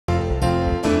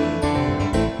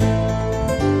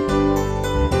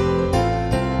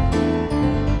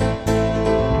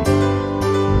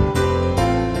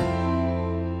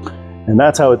And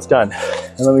that's how it's done.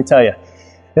 And let me tell you,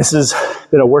 this has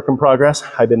been a work in progress.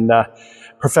 I've been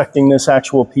perfecting this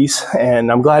actual piece,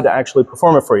 and I'm glad to actually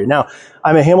perform it for you. Now,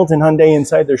 I'm at Hamilton Hyundai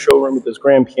inside their showroom with this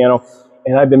grand piano,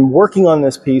 and I've been working on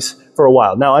this piece for a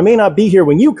while. Now, I may not be here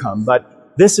when you come,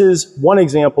 but this is one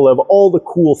example of all the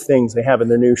cool things they have in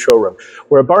their new showroom.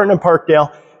 We're at Barton and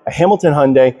Parkdale, at Hamilton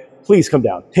Hyundai. Please come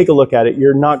down, take a look at it.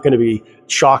 You're not going to be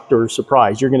shocked or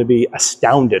surprised. You're going to be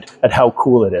astounded at how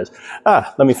cool it is.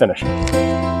 Let me finish.